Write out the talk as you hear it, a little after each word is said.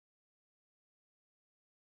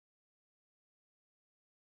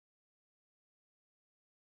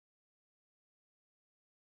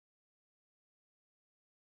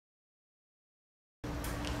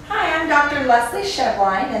Dr. Leslie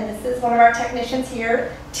Shevline, and this is one of our technicians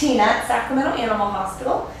here, Tina, at Sacramento Animal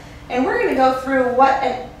Hospital. And we're going to go through what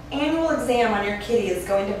an annual exam on your kitty is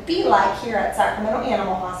going to be like here at Sacramento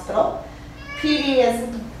Animal Hospital. PD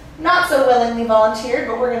is not so willingly volunteered,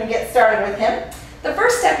 but we're going to get started with him. The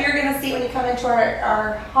first step you're going to see when you come into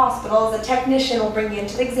our hospital is a technician will bring you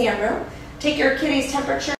into the exam room, take your kitty's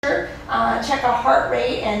temperature, check a heart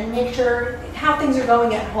rate, and make sure how things are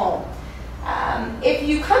going at home. If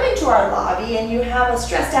you come into our lobby and you have a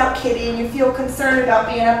stressed out kitty and you feel concerned about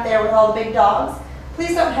being up there with all the big dogs,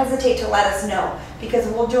 please don't hesitate to let us know, because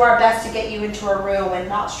we'll do our best to get you into a room and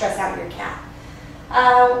not stress out your cat.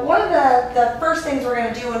 One of the first things we're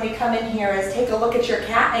going to do when we come in here is take a look at your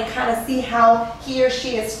cat and kind of see how he or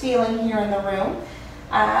she is feeling here in the room.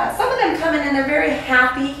 Some of them come in and they're very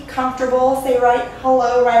happy, comfortable, say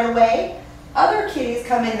hello right away. Other kitties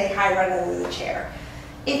come in, they hide right under the chair.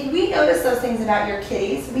 If we notice those things about your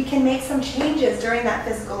kitties, we can make some changes during that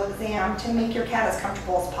physical exam to make your cat as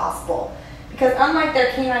comfortable as possible. Because unlike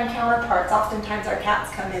their canine counterparts, oftentimes our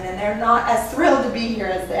cats come in and they're not as thrilled to be here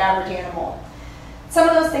as the average animal. Some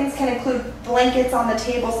of those things can include blankets on the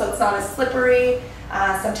table so it's not as slippery,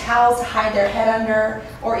 some towels to hide their head under,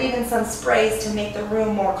 or even some sprays to make the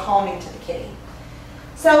room more calming to the kitty.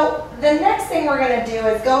 So the next thing we're going to do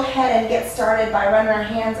is go ahead and get started by running our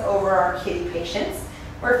hands over our kitty patients.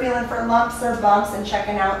 We're feeling for lumps or bumps and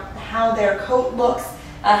checking out how their coat looks,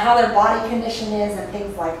 how their body condition is, and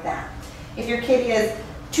things like that. If your kitty is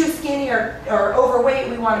too skinny or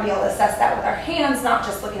overweight, we want to be able to assess that with our hands, not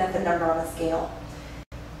just looking at the number on a scale.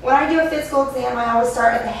 When I do a physical exam, I always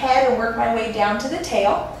start at the head and work my way down to the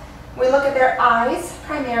tail. We look at their eyes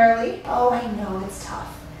primarily. Oh, I know, it's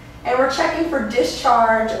tough. And we're checking for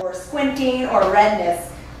discharge or squinting or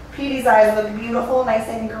redness. Petey's eyes look beautiful, nice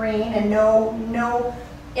and green, and no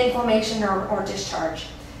inflammation or discharge.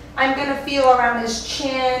 I'm going to feel around his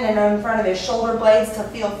chin and in front of his shoulder blades to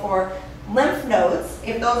feel for lymph nodes.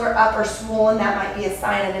 If those are up or swollen, that might be a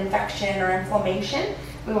sign of infection or inflammation.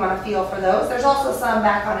 We want to feel for those. There's also some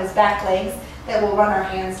back on his back legs that we'll run our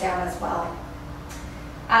hands down as well.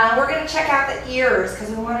 We're going to check out the ears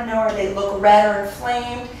because we want to know if they look red or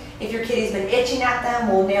inflamed. If your kitty's been itching at them,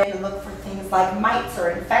 we'll narrowly look for things like mites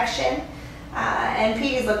or infection. And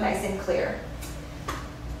Petey's look nice and clear.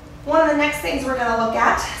 One of the next things we're going to look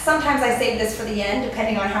at, sometimes I save this for the end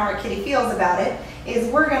depending on how our kitty feels about it, is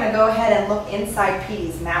we're going to go ahead and look inside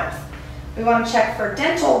Petey's mouth. We want to check for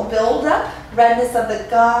dental buildup, redness of the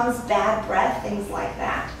gums, bad breath, things like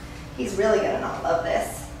that. He's really going to not love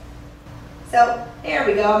this. So there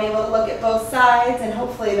we go. I'm able to look at both sides and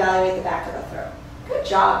hopefully evaluate the back of the throat. Good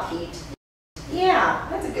job, Pete. Yeah,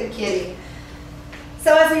 that's a good kitty.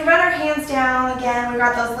 So as we run our hands down, again, we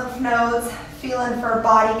got those lymph nodes, feeling for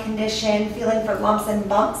body condition, feeling for lumps and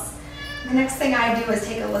bumps. The next thing I do is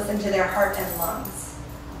take a listen to their heart and lungs.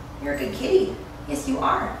 You're a good kitty. Yes, you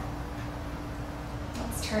are.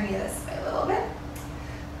 Let's turn you this way a little bit.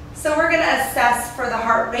 So we're going to assess for the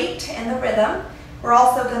heart rate and the rhythm. We're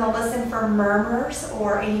also going to listen for murmurs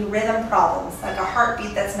or any rhythm problems, like a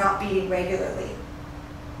heartbeat that's not beating regularly.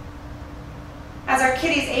 As our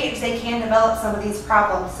kitties age, they can develop some of these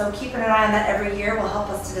problems, so keeping an eye on that every year will help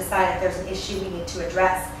us to decide if there's an issue we need to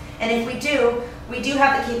address. And if we do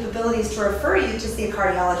have the capabilities to refer you to see a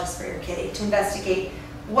cardiologist for your kitty to investigate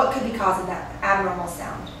what could be causing that abnormal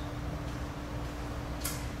sound.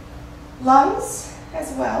 Lungs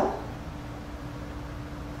as well.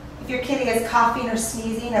 If your kitty is coughing or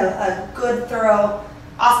sneezing, a good thorough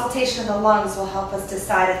auscultation of the lungs will help us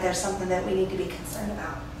decide if there's something that we need to be concerned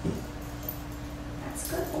about.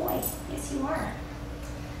 Good boy. Yes, you are.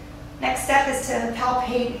 Next step is to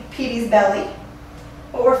palpate Petey's belly.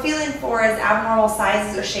 What we're feeling for is abnormal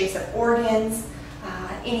sizes or shapes of organs,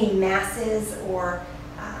 any masses or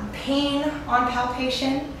pain on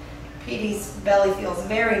palpation. Petey's belly feels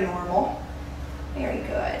very normal. Very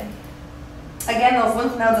good. Again, those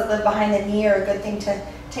lymph nodes that live behind the knee are a good thing to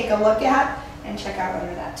take a look at and check out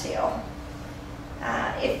under that tail.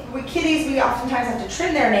 If we kitties, we oftentimes have to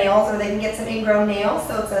trim their nails or they can get some ingrown nails,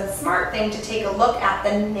 so it's a smart thing to take a look at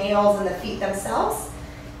the nails and the feet themselves.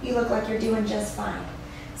 You look like you're doing just fine.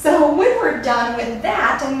 So when we're done with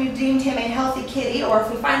that and we've deemed him a healthy kitty, or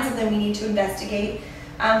if we find something we need to investigate,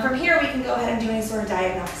 from here we can go ahead and do any sort of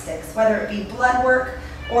diagnostics, whether it be blood work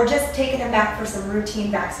or just taking him back for some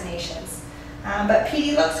routine vaccinations. But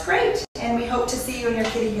Petey looks great, and we hope to see you and your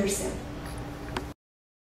kitty here soon.